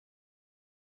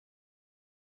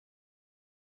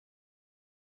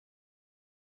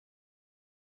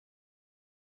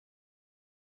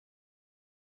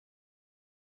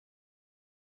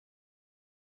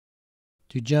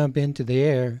To jump into the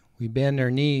air, we bend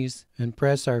our knees and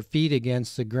press our feet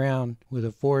against the ground with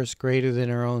a force greater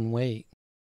than our own weight.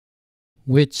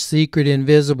 Which secret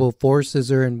invisible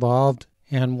forces are involved,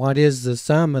 and what is the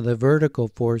sum of the vertical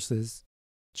forces?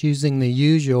 Choosing the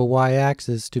usual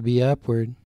y-axis to be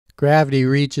upward, gravity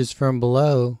reaches from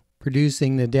below,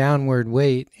 producing the downward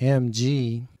weight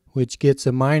mg, which gets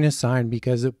a minus sign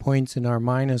because it points in our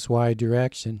minus y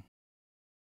direction.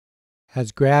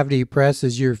 As gravity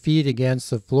presses your feet against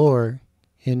the floor,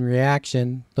 in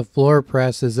reaction, the floor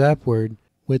presses upward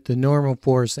with the normal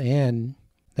force N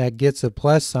that gets a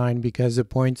plus sign because it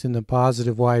points in the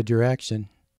positive y direction.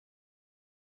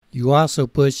 You also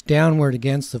push downward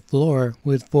against the floor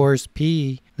with force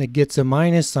P that gets a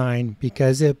minus sign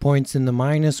because it points in the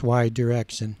minus y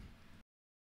direction.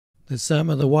 The sum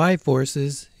of the y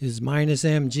forces is minus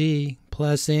mg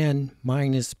plus N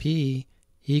minus P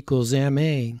equals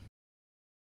ma.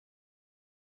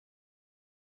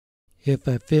 If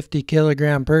a 50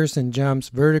 kilogram person jumps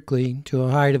vertically to a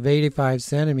height of 85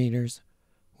 centimeters,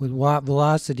 with what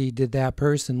velocity did that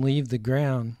person leave the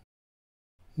ground?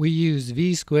 We use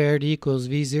v squared equals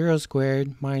v0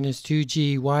 squared minus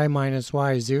 2g y minus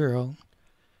y0,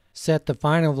 set the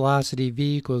final velocity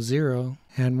v equals 0,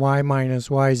 and y minus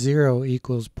y0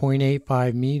 equals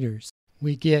 0.85 meters.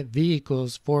 We get v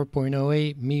equals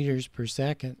 4.08 meters per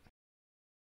second.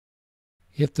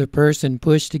 If the person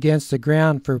pushed against the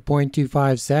ground for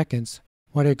 0.25 seconds,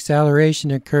 what acceleration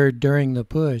occurred during the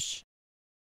push?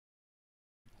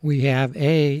 We have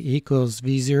a equals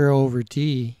v0 over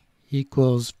t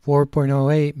equals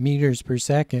 4.08 meters per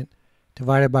second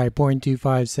divided by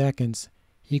 0.25 seconds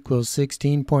equals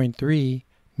 16.3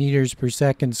 meters per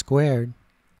second squared.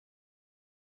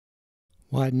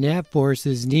 What net force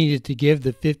is needed to give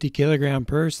the 50 kilogram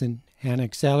person an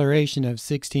acceleration of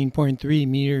 16.3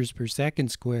 meters per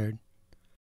second squared?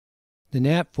 The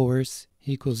net force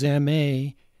equals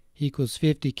ma equals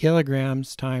 50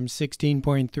 kilograms times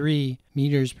 16.3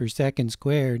 meters per second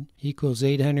squared equals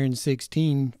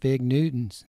 816 Fig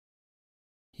Newtons.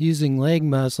 Using leg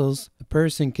muscles, a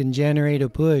person can generate a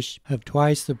push of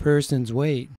twice the person's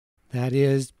weight. That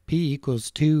is, P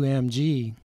equals 2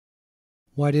 mg.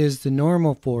 What is the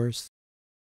normal force?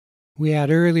 We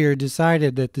had earlier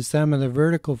decided that the sum of the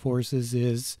vertical forces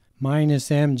is minus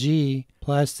mg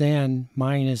plus n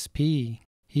minus p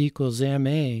equals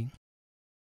ma.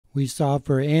 We solve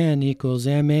for n equals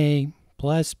ma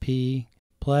plus p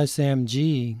plus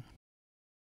mg.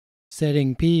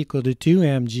 Setting p equal to 2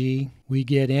 mg, we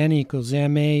get n equals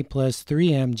ma plus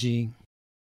 3 mg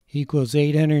equals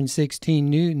 816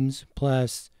 newtons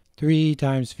plus 3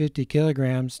 times 50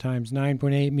 kilograms times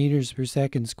 9.8 meters per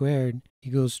second squared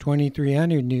equals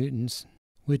 2300 newtons,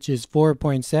 which is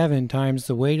 4.7 times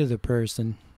the weight of the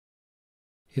person.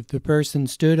 If the person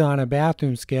stood on a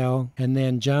bathroom scale and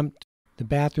then jumped, the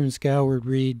bathroom scale would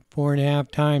read 4.5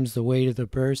 times the weight of the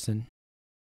person.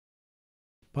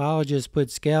 Biologists put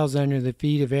scales under the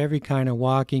feet of every kind of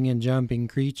walking and jumping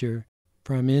creature,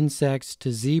 from insects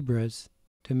to zebras,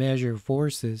 to measure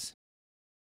forces.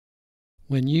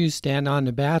 When you stand on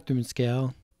the bathroom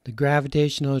scale, the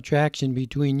gravitational attraction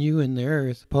between you and the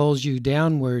earth pulls you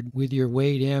downward with your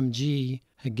weight mg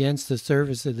against the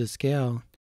surface of the scale.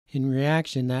 In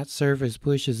reaction, that surface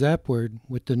pushes upward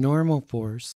with the normal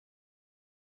force.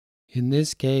 In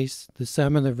this case, the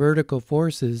sum of the vertical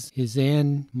forces is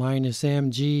n minus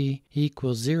mg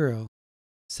equals 0,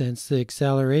 since the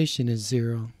acceleration is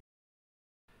 0.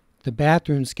 The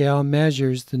bathroom scale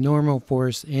measures the normal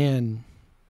force n.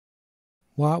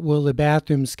 What will the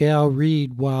bathroom scale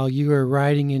read while you are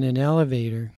riding in an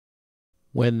elevator?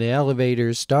 When the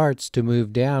elevator starts to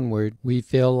move downward, we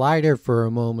feel lighter for a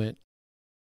moment.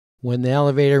 When the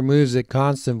elevator moves at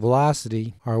constant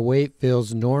velocity, our weight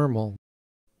feels normal.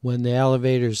 When the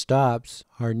elevator stops,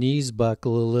 our knees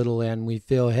buckle a little and we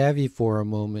feel heavy for a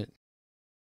moment.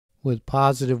 With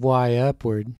positive y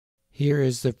upward, here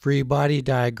is the free body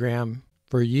diagram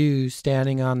for you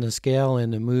standing on the scale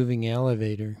in a moving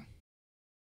elevator.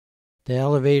 The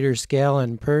elevator scale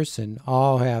and person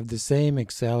all have the same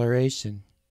acceleration.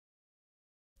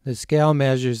 The scale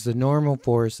measures the normal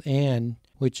force n,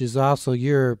 which is also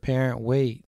your apparent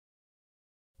weight.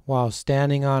 While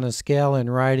standing on a scale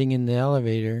and riding in the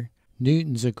elevator,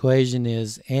 Newton's equation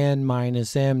is n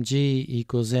minus mg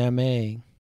equals ma,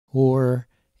 or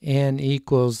n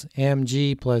equals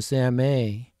mg plus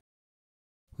ma.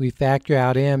 We factor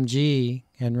out mg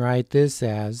and write this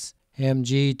as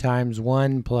mg times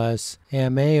 1 plus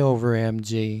ma over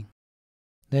mg.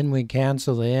 Then we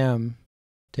cancel the m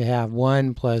to have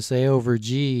 1 plus a over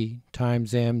g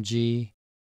times mg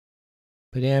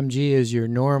but mg is your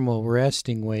normal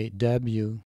resting weight,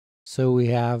 W. So we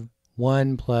have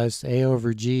 1 plus A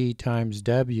over G times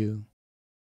W.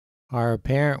 Our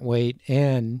apparent weight,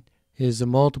 N, is a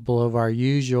multiple of our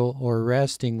usual or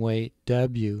resting weight,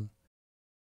 W.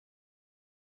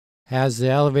 As the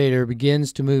elevator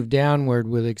begins to move downward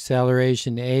with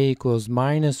acceleration A equals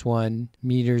minus 1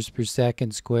 meters per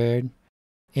second squared,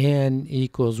 N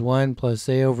equals 1 plus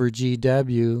A over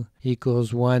GW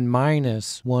equals 1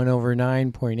 minus 1 over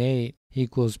 9.8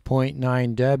 equals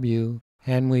 0.9 W,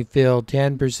 and we feel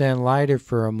 10% lighter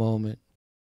for a moment.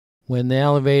 When the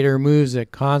elevator moves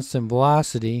at constant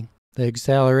velocity, the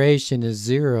acceleration is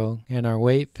 0 and our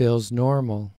weight feels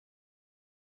normal.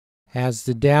 As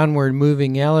the downward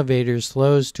moving elevator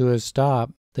slows to a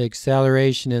stop, the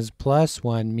acceleration is plus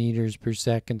 1 meters per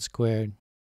second squared.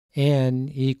 N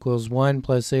equals 1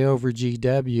 plus A over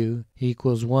GW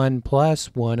equals 1 plus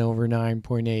 1 over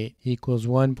 9.8 equals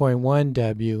 1.1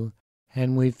 W,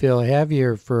 and we feel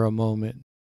heavier for a moment.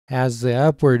 As the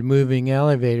upward moving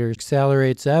elevator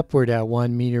accelerates upward at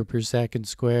 1 meter per second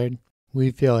squared,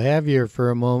 we feel heavier for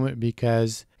a moment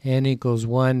because N equals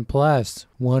 1 plus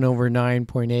 1 over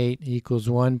 9.8 equals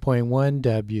 1.1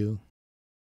 W.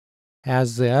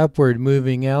 As the upward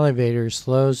moving elevator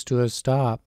slows to a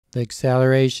stop, the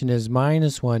acceleration is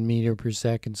minus 1 meter per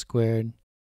second squared.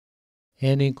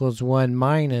 N equals 1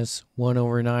 minus 1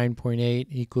 over 9.8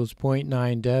 equals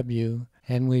 0.9 W,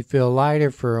 and we feel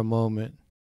lighter for a moment.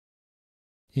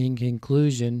 In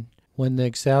conclusion, when the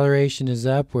acceleration is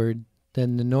upward,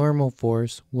 then the normal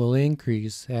force will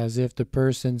increase as if the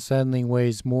person suddenly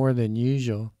weighs more than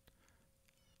usual.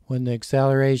 When the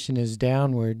acceleration is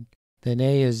downward, then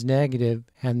A is negative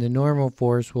and the normal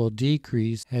force will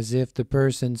decrease as if the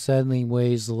person suddenly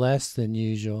weighs less than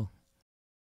usual.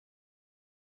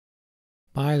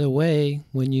 By the way,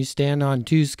 when you stand on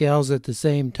two scales at the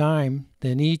same time,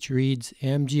 then each reads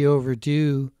mg over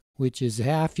 2, which is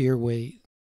half your weight.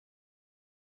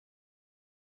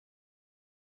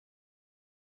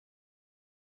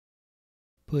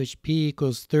 Push P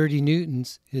equals 30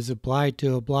 newtons is applied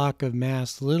to a block of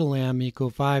mass little m equal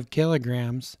 5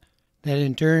 kilograms, that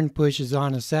in turn pushes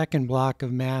on a second block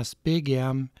of mass big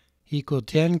M equal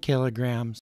 10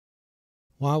 kilograms.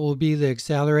 What will be the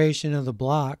acceleration of the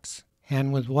blocks,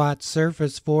 and with what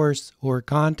surface force or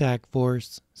contact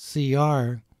force,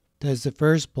 CR, does the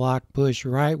first block push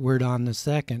rightward on the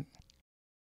second?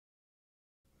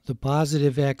 The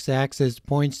positive x-axis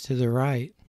points to the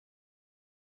right.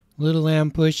 Little m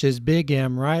pushes big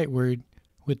M rightward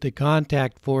with the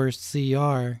contact force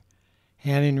CR,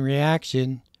 and in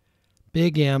reaction,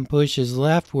 big M pushes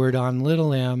leftward on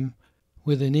little m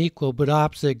with an equal but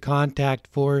opposite contact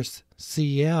force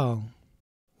CL.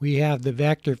 We have the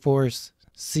vector force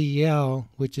CL,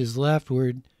 which is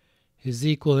leftward, is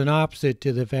equal and opposite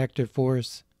to the vector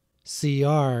force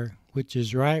CR, which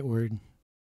is rightward.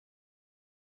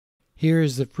 Here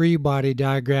is the free body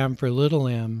diagram for little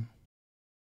m.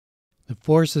 The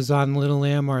forces on little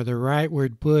m are the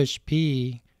rightward push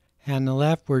P and the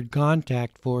leftward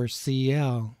contact force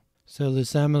CL. So the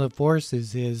sum of the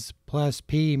forces is plus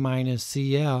P minus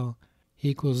CL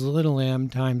equals little m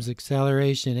times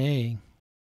acceleration A.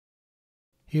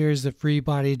 Here's the free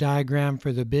body diagram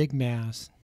for the big mass.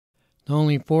 The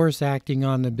only force acting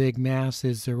on the big mass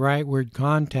is the rightward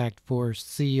contact force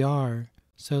CR.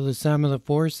 So the sum of the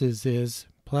forces is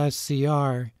plus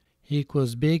CR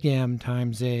equals big M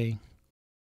times A.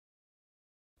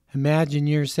 Imagine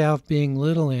yourself being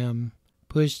little m,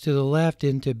 pushed to the left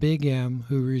into big M,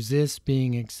 who resists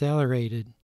being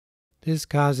accelerated. This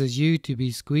causes you to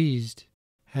be squeezed,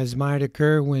 as might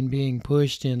occur when being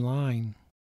pushed in line.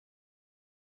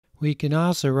 We can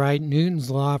also write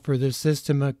Newton's law for the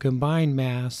system of combined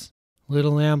mass,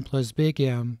 little m plus big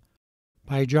M,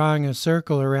 by drawing a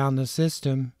circle around the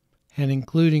system and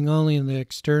including only the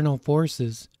external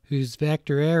forces, whose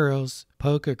vector arrows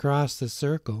poke across the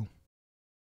circle.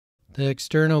 The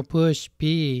external push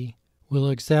P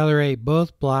will accelerate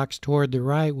both blocks toward the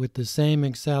right with the same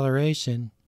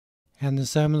acceleration, and the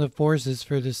sum of the forces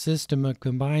for the system of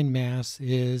combined mass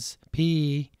is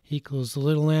P equals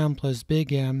little m plus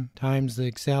big M times the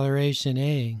acceleration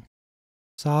A.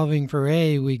 Solving for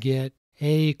A, we get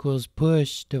A equals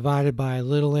push divided by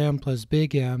little m plus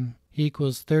big M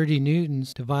equals 30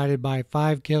 newtons divided by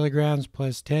 5 kilograms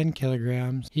plus 10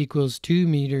 kilograms equals 2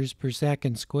 meters per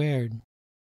second squared.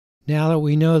 Now that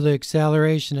we know the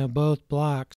acceleration of both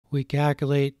blocks, we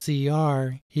calculate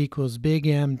CR equals big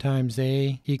M times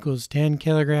A equals 10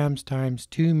 kilograms times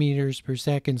 2 meters per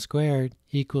second squared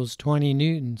equals 20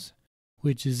 newtons,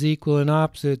 which is equal and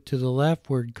opposite to the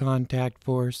leftward contact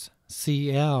force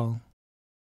CL.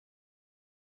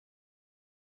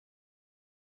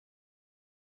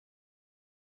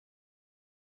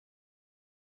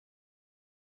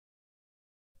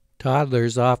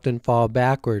 Toddlers often fall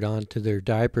backward onto their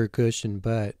diaper cushion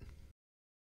butt.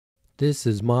 This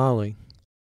is Molly.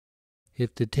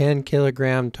 If the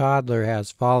 10-kilogram toddler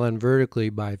has fallen vertically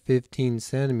by 15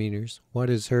 centimeters, what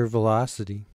is her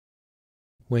velocity?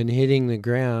 When hitting the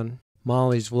ground,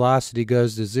 Molly's velocity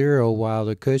goes to 0 while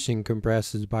the cushion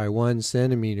compresses by 1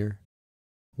 centimeter.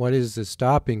 What is the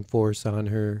stopping force on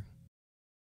her?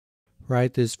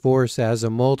 Write this force as a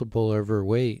multiple of her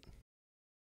weight.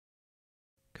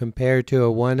 Compared to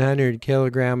a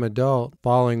 100-kilogram adult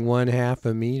falling 1/2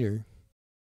 a meter.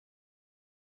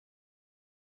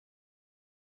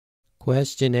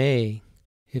 Question A.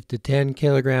 If the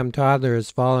 10-kilogram toddler has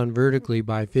fallen vertically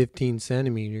by 15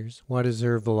 centimeters, what is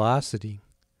her velocity?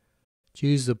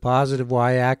 Choose the positive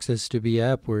y-axis to be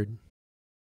upward.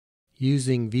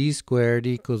 Using v squared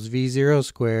equals v0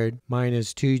 squared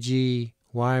minus 2g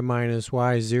y minus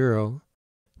y0,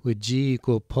 with g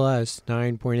equal plus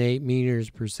 9.8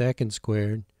 meters per second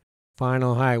squared,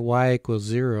 final height y equals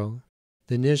 0,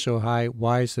 the initial height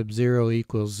y sub 0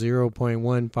 equals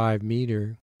 0.15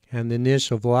 meter, and the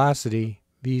initial velocity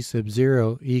v sub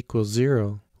 0 equals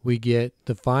 0, we get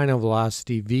the final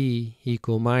velocity v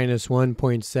equal minus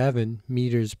 1.7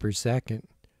 meters per second.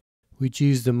 We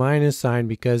choose the minus sign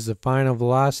because the final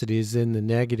velocity is in the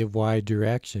negative y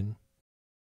direction.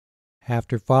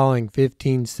 After falling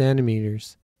 15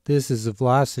 centimeters, this is the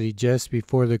velocity just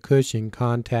before the cushion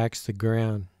contacts the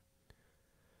ground.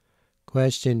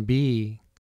 Question B.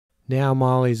 Now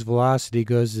Molly's velocity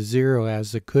goes to 0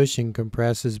 as the cushion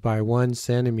compresses by 1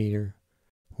 centimeter.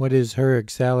 What is her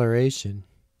acceleration?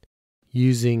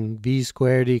 Using v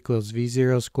squared equals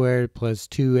v0 squared plus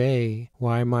 2a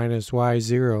y minus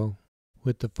y0,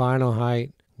 with the final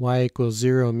height y equals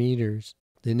 0 meters,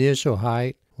 the initial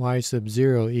height y sub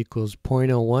 0 equals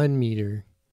 0.01 meter,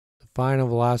 the final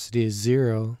velocity is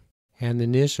 0, and the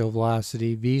initial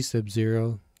velocity v sub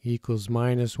 0 equals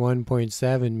minus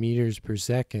 1.7 meters per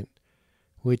second,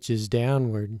 which is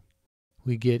downward.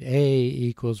 We get a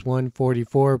equals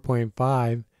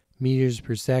 144.5 meters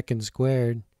per second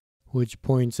squared, which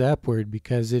points upward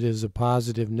because it is a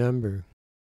positive number.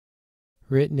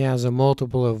 Written as a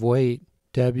multiple of weight,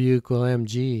 W equal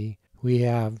mg, we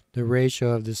have the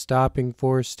ratio of the stopping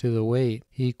force to the weight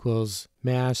equals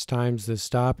mass times the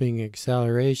stopping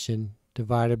acceleration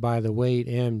divided by the weight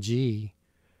mg.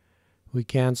 We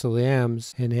cancel the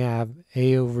m's and have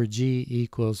a over g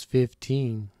equals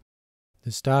 15.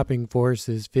 The stopping force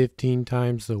is 15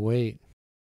 times the weight.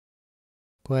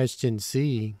 Question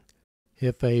C.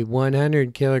 If a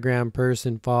 100-kilogram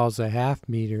person falls a half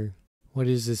meter, what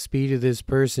is the speed of this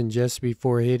person just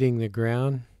before hitting the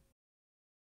ground?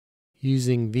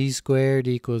 Using v squared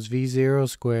equals v0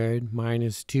 squared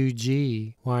minus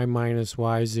 2g y minus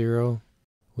y0,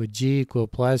 with g equal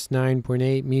plus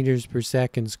 9.8 meters per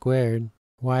second squared,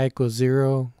 y equals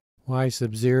 0, y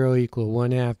sub 0 equal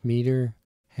 1/2 meter,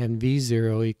 and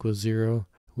v0 equals 0,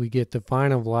 we get the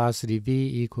final velocity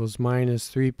v equals minus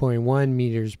 3.1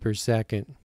 meters per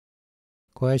second.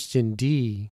 Question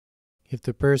D. If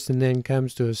the person then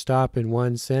comes to a stop in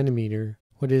 1 centimeter,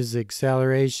 what is the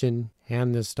acceleration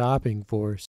and the stopping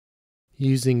force?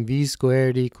 Using v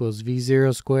squared equals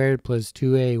v0 squared plus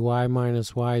 2a y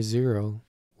minus y0,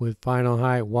 with final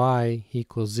height y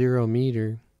equals 0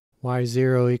 meter,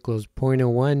 y0 equals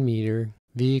 0.01 meter,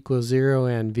 v equals 0,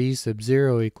 and v sub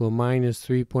 0 equal minus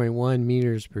 3.1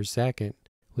 meters per second,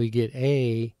 we get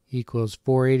a equals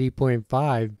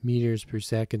 480.5 meters per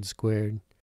second squared.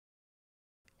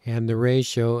 And the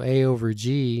ratio a over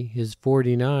g is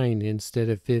 49 instead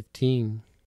of 15.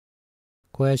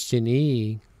 Question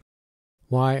E.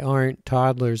 Why aren't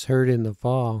toddlers hurt in the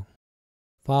fall?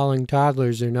 Falling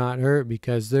toddlers are not hurt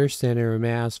because their center of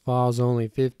mass falls only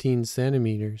 15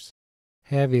 centimeters.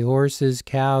 Heavy horses,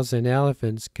 cows, and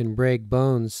elephants can break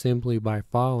bones simply by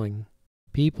falling.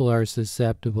 People are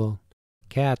susceptible,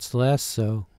 cats less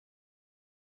so.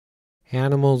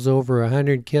 Animals over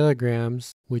 100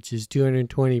 kilograms, which is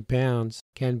 220 pounds,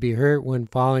 can be hurt when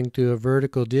falling through a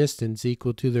vertical distance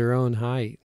equal to their own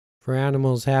height. For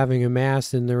animals having a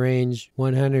mass in the range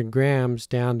 100 grams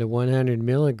down to 100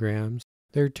 milligrams,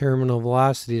 their terminal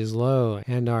velocity is low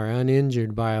and are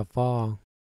uninjured by a fall.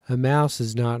 A mouse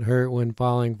is not hurt when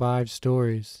falling 5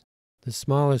 stories. The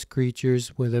smallest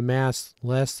creatures with a mass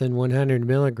less than 100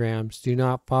 milligrams do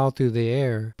not fall through the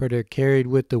air, but are carried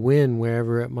with the wind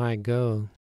wherever it might go.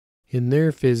 In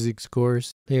their physics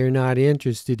course, they are not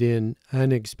interested in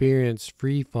unexperienced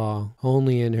free fall,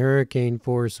 only in hurricane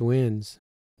force winds,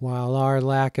 while our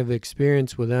lack of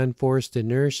experience with unforced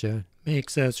inertia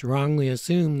makes us wrongly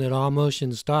assume that all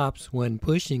motion stops when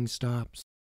pushing stops.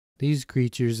 These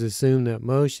creatures assume that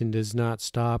motion does not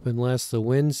stop unless the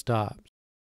wind stops.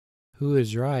 Who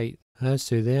is right,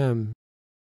 us or them?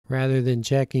 Rather than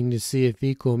checking to see if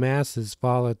equal masses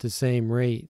fall at the same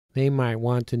rate, they might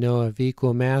want to know if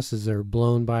equal masses are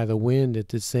blown by the wind at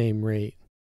the same rate.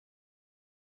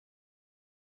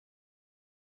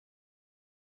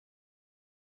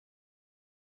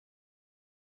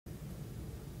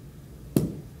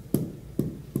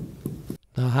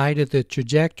 The height of the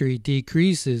trajectory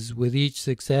decreases with each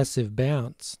successive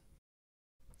bounce.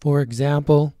 For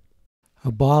example,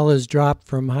 a ball is dropped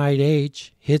from height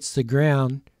h, hits the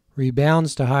ground,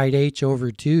 rebounds to height h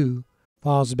over 2,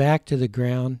 falls back to the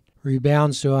ground,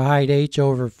 rebounds to a height h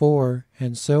over 4,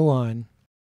 and so on.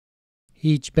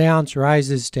 Each bounce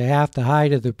rises to half the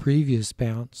height of the previous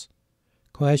bounce.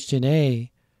 Question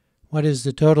A. What is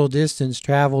the total distance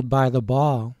traveled by the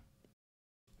ball?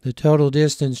 The total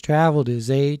distance traveled is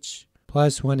h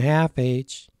plus 1/2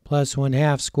 h plus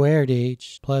 1/2 squared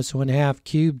h plus 1/2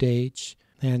 cubed h,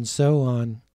 and so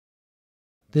on.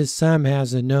 This sum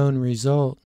has a known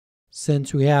result.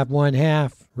 Since we have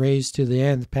 1/2 raised to the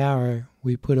nth power,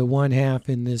 we put a 1/2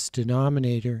 in this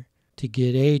denominator to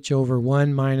get h over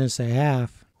 1 minus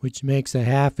 1/2, which makes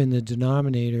 1/2 in the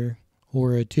denominator,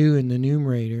 or a 2 in the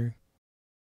numerator.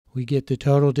 We get the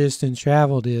total distance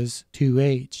traveled is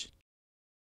 2h.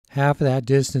 Half of that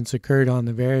distance occurred on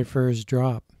the very first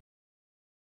drop.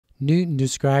 Newton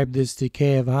described this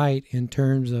decay of height in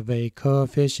terms of a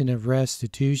coefficient of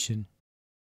restitution.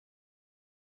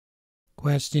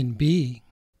 Question B.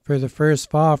 For the first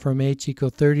fall from h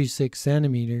equals 36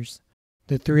 centimeters,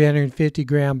 the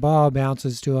 350-gram ball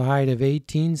bounces to a height of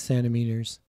 18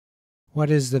 centimeters.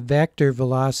 What is the vector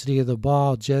velocity of the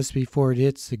ball just before it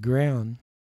hits the ground?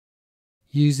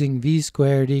 Using v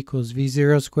squared equals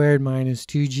v0 squared minus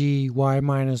 2g y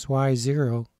minus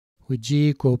y0, with g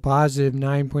equal positive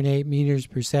 9.8 meters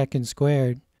per second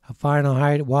squared, a final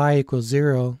height y equals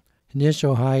 0,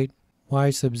 initial height y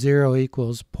sub 0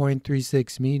 equals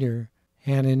 0.36 meter,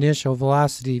 and initial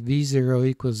velocity v0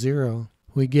 equals 0,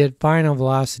 we get final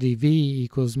velocity v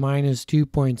equals minus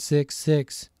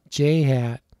 2.66 j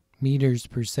hat meters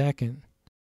per second.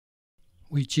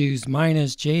 We choose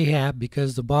minus j hat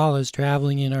because the ball is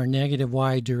traveling in our negative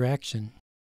y direction.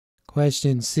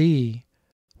 Question C.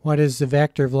 What is the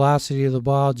vector velocity of the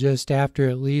ball just after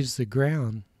it leaves the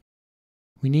ground?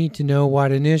 We need to know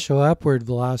what initial upward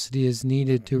velocity is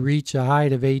needed to reach a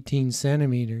height of 18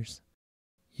 centimeters.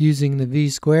 Using the v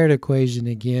squared equation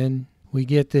again, we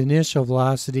get the initial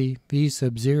velocity v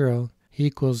sub 0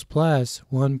 equals plus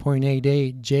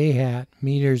 1.88 j hat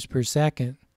meters per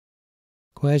second.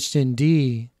 Question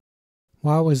D.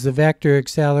 What was the vector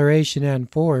acceleration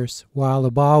and force while the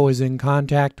ball was in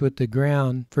contact with the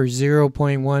ground for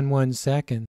 0.11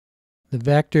 seconds? The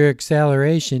vector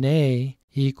acceleration A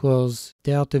equals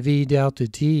delta V delta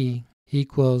t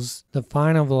equals the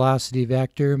final velocity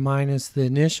vector minus the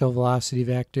initial velocity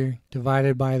vector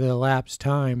divided by the elapsed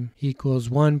time equals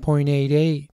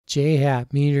 1.88 j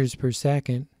hat meters per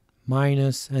second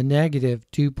minus a negative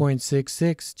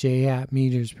 2.66 j hat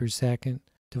meters per second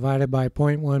divided by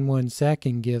 0.11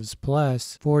 second gives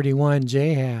plus 41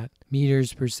 j hat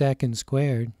meters per second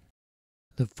squared.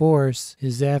 The force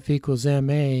is F equals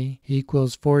ma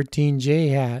equals 14 j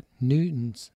hat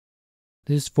newtons.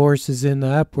 This force is in the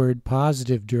upward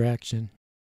positive direction.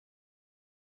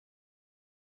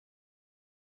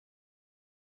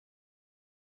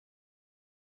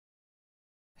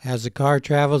 As a car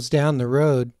travels down the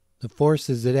road, the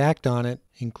forces that act on it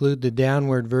include the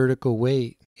downward vertical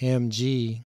weight,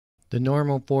 mg, the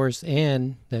normal force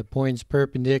N that points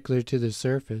perpendicular to the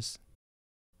surface.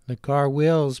 The car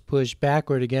wheels push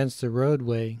backward against the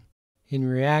roadway. In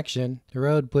reaction, the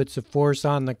road puts a force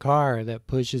on the car that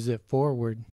pushes it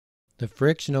forward. The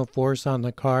frictional force on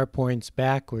the car points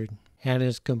backward and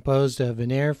is composed of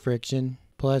an air friction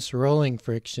plus rolling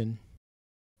friction.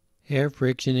 Air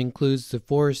friction includes the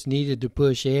force needed to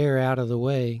push air out of the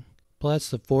way, plus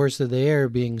the force of the air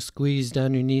being squeezed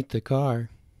underneath the car.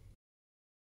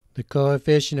 The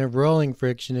coefficient of rolling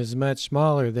friction is much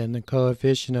smaller than the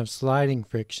coefficient of sliding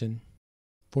friction.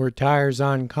 For tires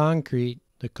on concrete,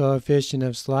 the coefficient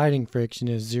of sliding friction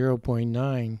is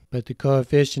 0.9, but the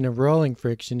coefficient of rolling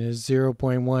friction is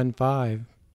 0.15.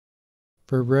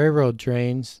 For railroad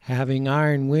trains having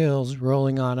iron wheels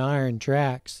rolling on iron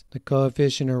tracks, the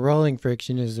coefficient of rolling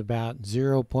friction is about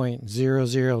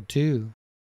 0.002.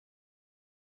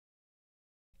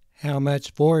 How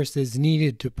much force is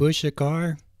needed to push a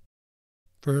car?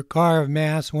 For a car of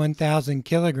mass 1,000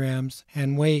 kilograms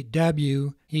and weight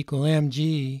W equal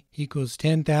mg equals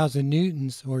 10,000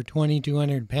 newtons or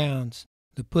 2,200 pounds,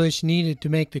 The push needed to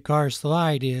make the car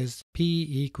slide is P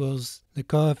equals the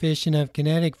coefficient of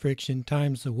kinetic friction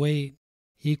times the weight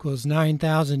equals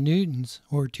 9,000 newtons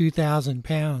or 2,000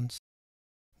 pounds.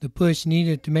 The push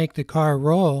needed to make the car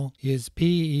roll is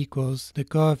P equals the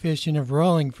coefficient of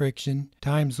rolling friction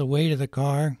times the weight of the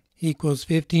car equals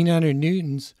 1,500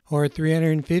 newtons or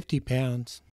 350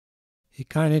 pounds. It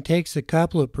kind of takes a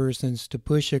couple of persons to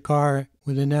push a car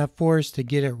with enough force to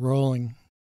get it rolling.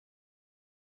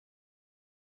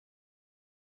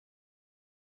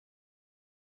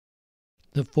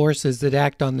 The forces that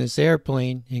act on this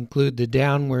airplane include the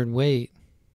downward weight.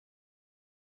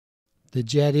 The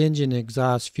jet engine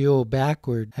exhausts fuel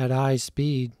backward at high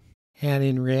speed, and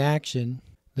in reaction,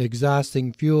 the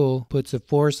exhausting fuel puts a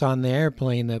force on the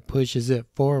airplane that pushes it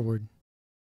forward.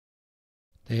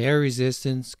 The air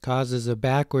resistance causes a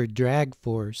backward drag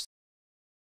force.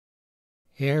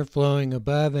 Air flowing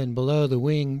above and below the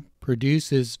wing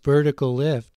produces vertical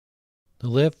lift. The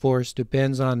lift force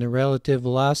depends on the relative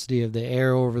velocity of the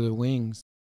air over the wings.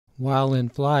 While in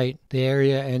flight, the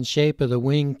area and shape of the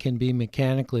wing can be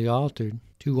mechanically altered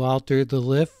to alter the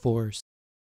lift force.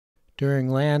 During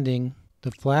landing,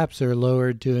 the flaps are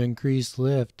lowered to increase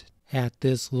lift at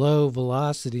this low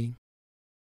velocity.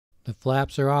 The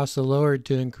flaps are also lowered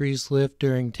to increase lift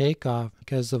during takeoff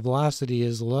because the velocity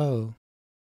is low.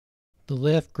 The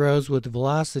lift grows with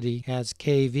velocity as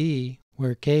kV,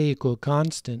 where k equals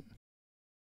constant.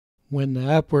 When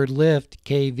the upward lift,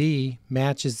 kV,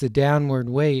 matches the downward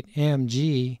weight,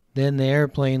 mg, then the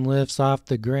airplane lifts off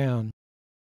the ground.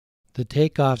 The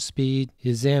takeoff speed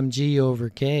is mg over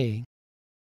k.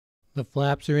 The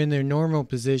flaps are in their normal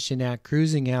position at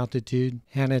cruising altitude,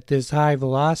 and at this high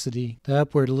velocity, the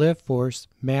upward lift force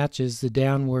matches the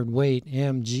downward weight,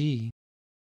 mg.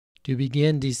 To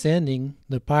begin descending,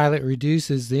 the pilot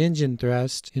reduces the engine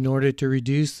thrust in order to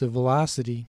reduce the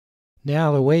velocity.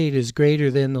 Now the weight is greater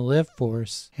than the lift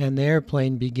force, and the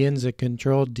airplane begins a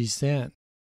controlled descent.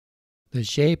 The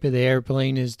shape of the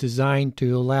airplane is designed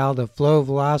to allow the flow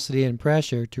velocity and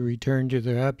pressure to return to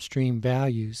their upstream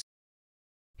values.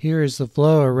 Here is the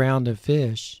flow around a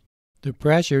fish. The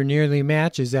pressure nearly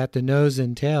matches at the nose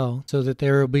and tail so that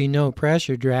there will be no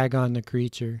pressure drag on the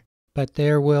creature, but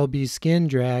there will be skin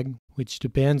drag, which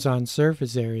depends on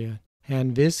surface area,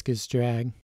 and viscous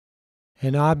drag.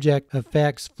 An object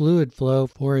affects fluid flow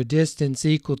for a distance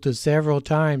equal to several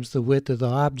times the width of the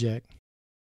object.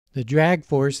 The drag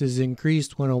force is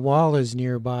increased when a wall is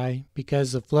nearby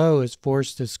because the flow is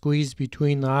forced to squeeze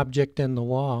between the object and the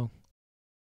wall.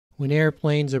 When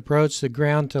airplanes approach the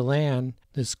ground to land,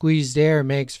 the squeezed air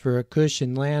makes for a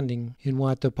cushioned landing in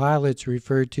what the pilots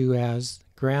refer to as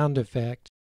ground effect.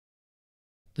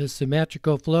 The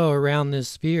symmetrical flow around this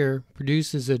sphere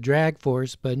produces a drag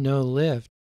force but no lift.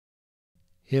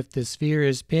 If the sphere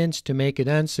is pinched to make it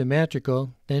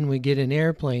unsymmetrical, then we get an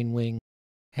airplane wing.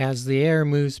 As the air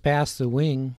moves past the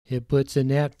wing, it puts a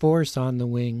net force on the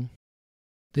wing.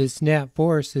 This net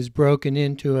force is broken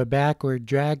into a backward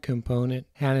drag component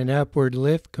and an upward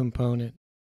lift component.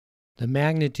 The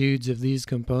magnitudes of these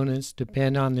components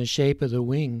depend on the shape of the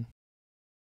wing.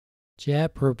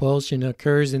 Jet propulsion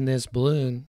occurs in this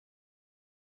balloon.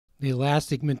 The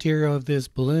elastic material of this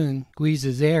balloon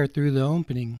squeezes air through the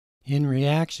opening. In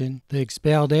reaction, the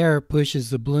expelled air pushes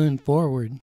the balloon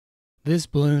forward. This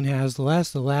balloon has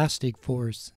less elastic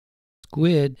force.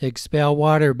 Squid expel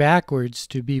water backwards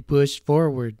to be pushed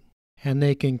forward, and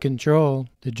they can control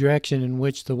the direction in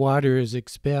which the water is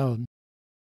expelled.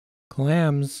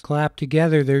 Clams clap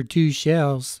together their two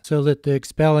shells so that the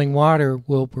expelling water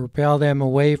will propel them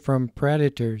away from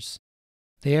predators.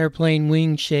 The airplane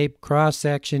wing-shaped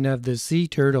cross-section of the sea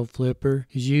turtle flipper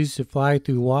is used to fly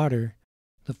through water.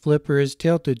 The flipper is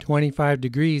tilted 25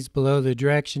 degrees below the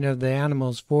direction of the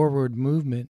animal's forward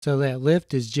movement so that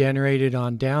lift is generated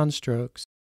on downstrokes.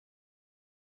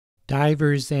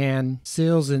 Divers and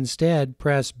seals instead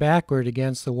press backward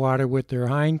against the water with their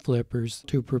hind flippers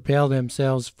to propel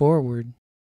themselves forward.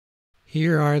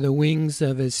 Here are the wings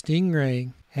of a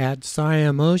stingray at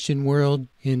Siam Ocean World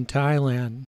in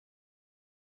Thailand.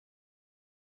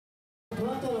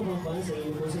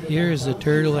 Here is a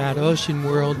turtle at Ocean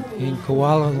World in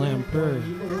Kuala Lumpur.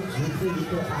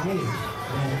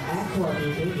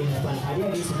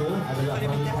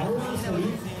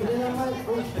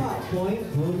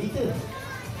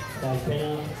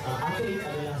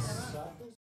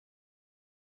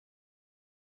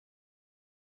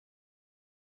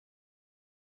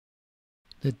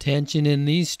 The tension in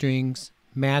these strings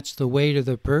match the weight of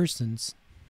the persons.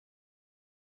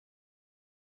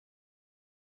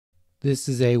 This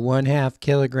is a 1/2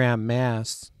 kilogram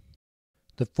mass.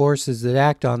 The forces that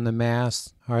act on the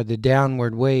mass are the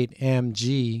downward weight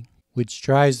mg, which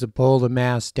tries to pull the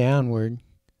mass downward.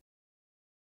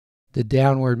 The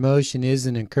downward motion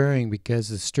isn't occurring because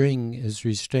the string is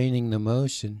restraining the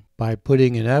motion by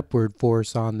putting an upward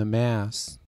force on the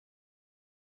mass.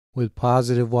 With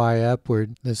positive y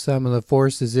upward, the sum of the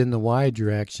forces in the y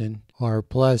direction are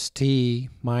plus t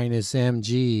minus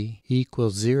mg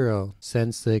equals 0,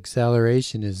 since the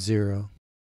acceleration is 0.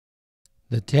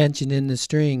 The tension in the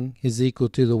string is equal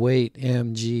to the weight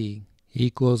mg,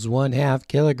 equals 1/2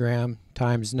 kilogram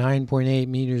times 9.8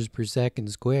 meters per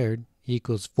second squared,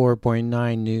 equals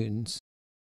 4.9 newtons.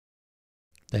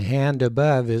 The hand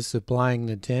above is supplying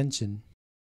the tension.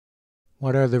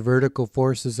 What are the vertical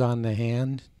forces on the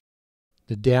hand?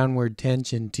 The downward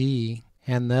tension T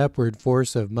and the upward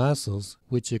force of muscles,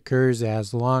 which occurs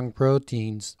as long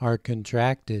proteins are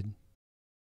contracted.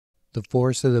 The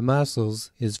force of the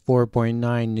muscles is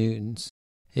 4.9 newtons.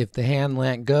 If the hand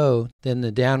let go, then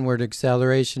the downward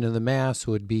acceleration of the mass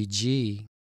would be g.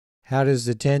 How does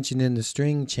the tension in the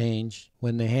string change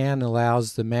when the hand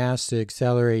allows the mass to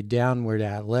accelerate downward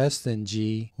at less than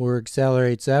g or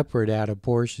accelerates upward at a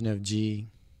portion of g?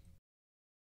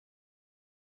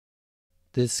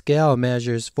 This scale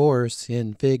measures force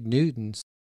in Fig newtons.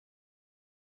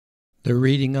 The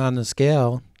reading on the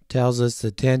scale tells us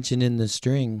the tension in the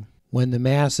string. When the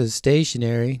mass is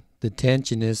stationary, the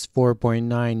tension is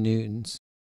 4.9 newtons.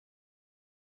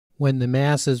 When the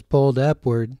mass is pulled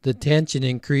upward, the tension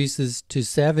increases to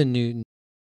 7 newtons.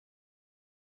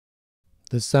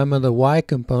 The sum of the y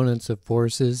components of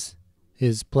forces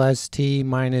is plus t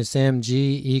minus mg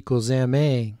equals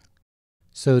ma.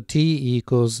 So T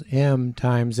equals m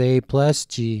times a plus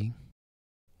g.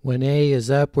 When a is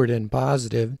upward and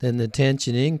positive, then the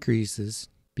tension increases,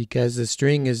 because the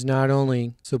string is not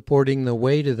only supporting the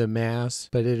weight of the mass,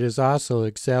 but it is also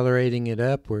accelerating it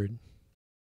upward.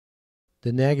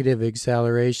 The negative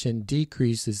acceleration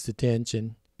decreases the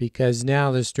tension, because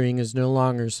now the string is no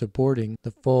longer supporting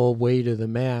the full weight of the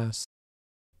mass.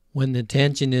 When the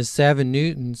tension is 7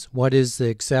 newtons, what is the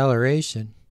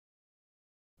acceleration?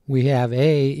 We have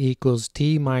A equals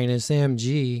T minus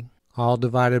mg, all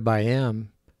divided by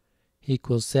m,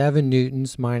 equals 7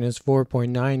 newtons minus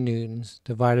 4.9 newtons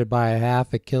divided by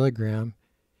 1/2 kilogram,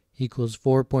 equals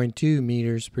 4.2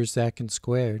 meters per second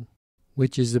squared,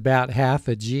 which is about half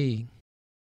a g.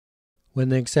 When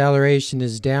the acceleration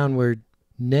is downward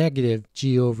negative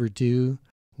g over 2,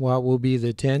 what will be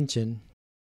the tension?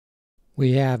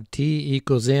 We have T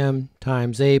equals m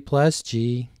times a plus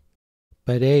g,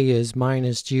 but a is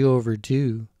minus g over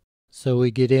 2, so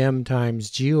we get m times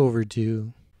g over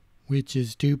 2, which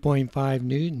is 2.5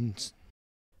 newtons.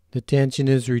 The tension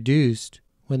is reduced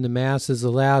when the mass is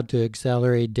allowed to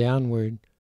accelerate downward.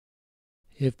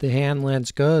 If the hand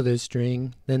lets go of the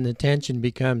string, then the tension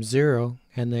becomes 0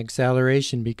 and the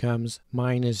acceleration becomes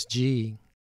minus g.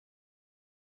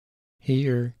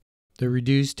 Here, the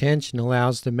reduced tension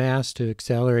allows the mass to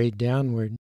accelerate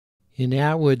downward. In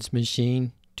Atwood's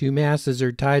machine, 2 masses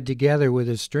are tied together with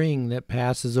a string that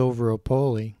passes over a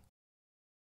pulley.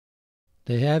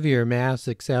 The heavier mass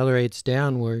accelerates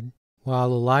downward, while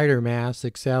the lighter mass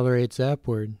accelerates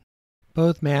upward.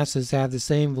 Both masses have the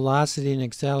same velocity and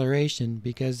acceleration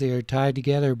because they are tied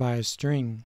together by a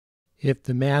string. If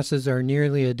the masses are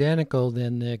nearly identical,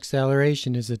 then the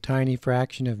acceleration is a tiny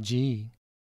fraction of g.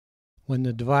 When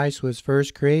the device was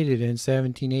first created in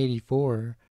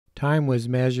 1784, time was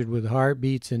measured with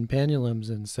heartbeats and pendulums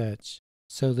and such,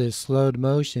 so this slowed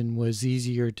motion was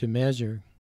easier to measure.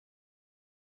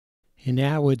 In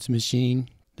Atwood's machine,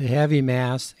 the heavy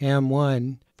mass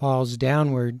m1 falls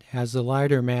downward as the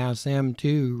lighter mass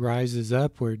m2 rises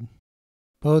upward.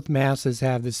 Both masses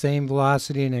have the same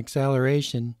velocity and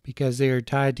acceleration because they are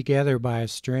tied together by a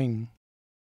string.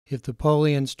 If the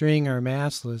pulley and string are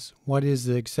massless, what is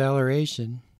the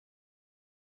acceleration?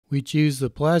 We choose the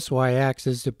plus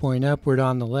y-axis to point upward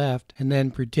on the left and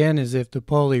then pretend as if the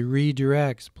pulley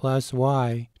redirects plus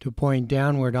y to point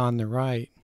downward on the right.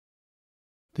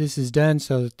 This is done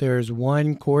so that there is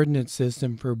one coordinate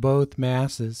system for both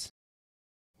masses.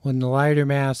 When the lighter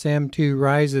mass m2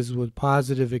 rises with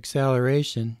positive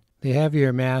acceleration, the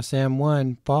heavier mass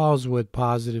m1 falls with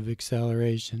positive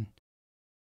acceleration.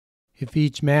 If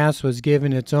each mass was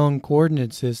given its own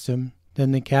coordinate system,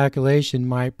 then the calculation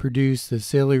might produce the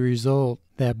silly result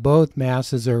that both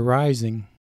masses are rising.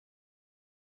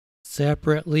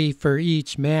 Separately for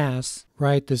each mass,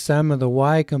 write the sum of the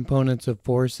y components of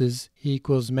forces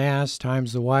equals mass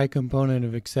times the y component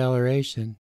of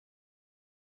acceleration.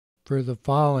 For the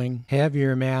falling,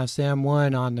 heavier mass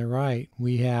m1 on the right,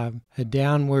 we have a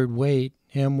downward weight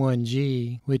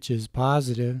m1g, which is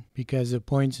positive because it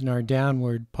points in our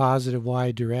downward positive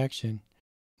y direction,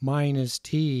 minus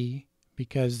t,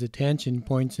 because the tension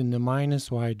points in the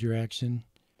minus y direction,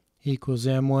 equals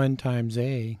m1 times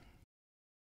a.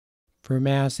 For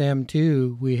mass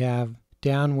m2, we have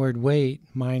downward weight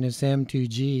minus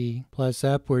m2g plus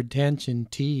upward tension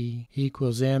t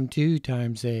equals m2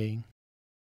 times a.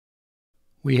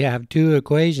 We have two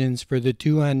equations for the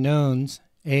two unknowns,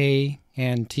 a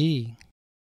and t.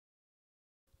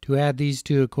 To add these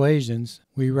two equations,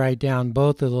 we write down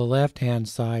both of the left-hand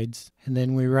sides, and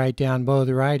then we write down both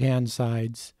right-hand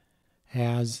sides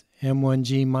as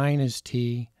m1g minus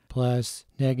t plus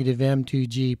negative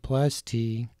m2g plus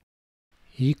t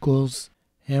equals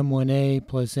m1a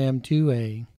plus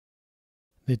m2a.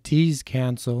 The t's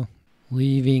cancel,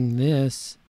 leaving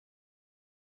this.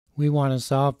 We want to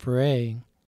solve for a.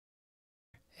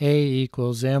 A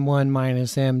equals m1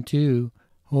 minus m2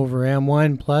 over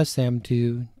m1 plus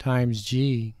m2 times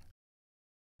g.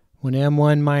 When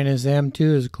m1 minus m2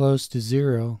 is close to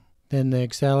 0, then the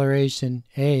acceleration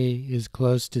a is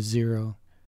close to 0.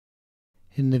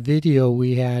 In the video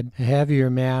we had a heavier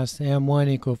mass m1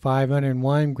 equal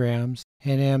 501 grams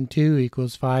and m2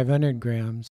 equals 500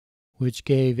 grams, which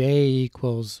gave a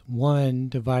equals 1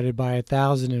 divided by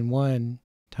 1001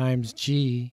 times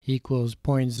g equals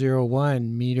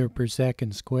 0.01 meter per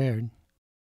second squared.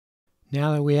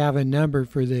 Now that we have a number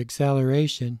for the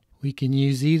acceleration, we can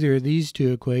use either of these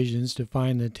two equations to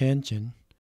find the tension.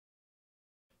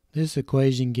 This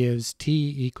equation gives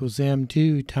t equals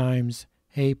m2 times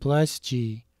a plus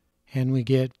g, and we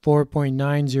get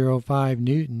 4.905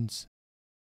 newtons.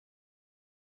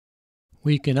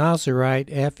 We can also write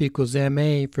F equals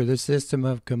ma for the system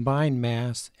of combined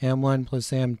mass m1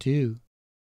 plus m2.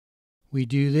 We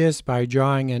do this by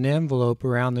drawing an envelope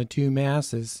around the two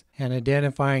masses and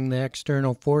identifying the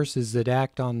external forces that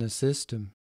act on the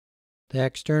system. The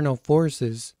external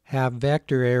forces have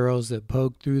vector arrows that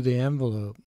poke through the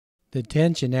envelope. The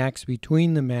tension acts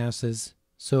between the masses,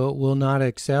 so it will not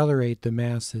accelerate the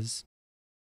masses.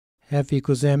 F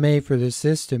equals ma for the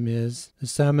system is the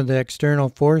sum of the external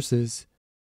forces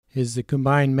is the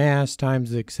combined mass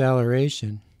times the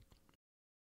acceleration.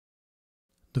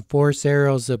 The force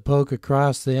arrows that poke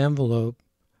across the envelope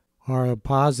are a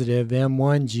positive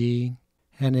m1g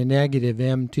and a negative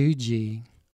m2g,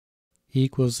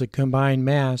 equals the combined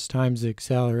mass times the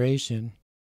acceleration.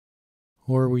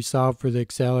 Or we solve for the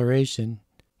acceleration.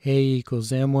 A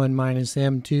equals m1 minus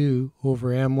m2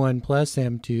 over m1 plus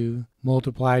m2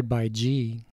 multiplied by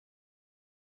g.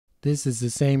 This is the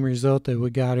same result that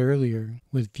we got earlier,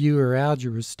 with fewer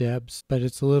algebra steps, but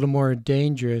it's a little more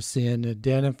dangerous in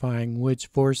identifying which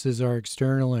forces are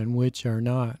external and which are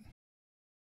not.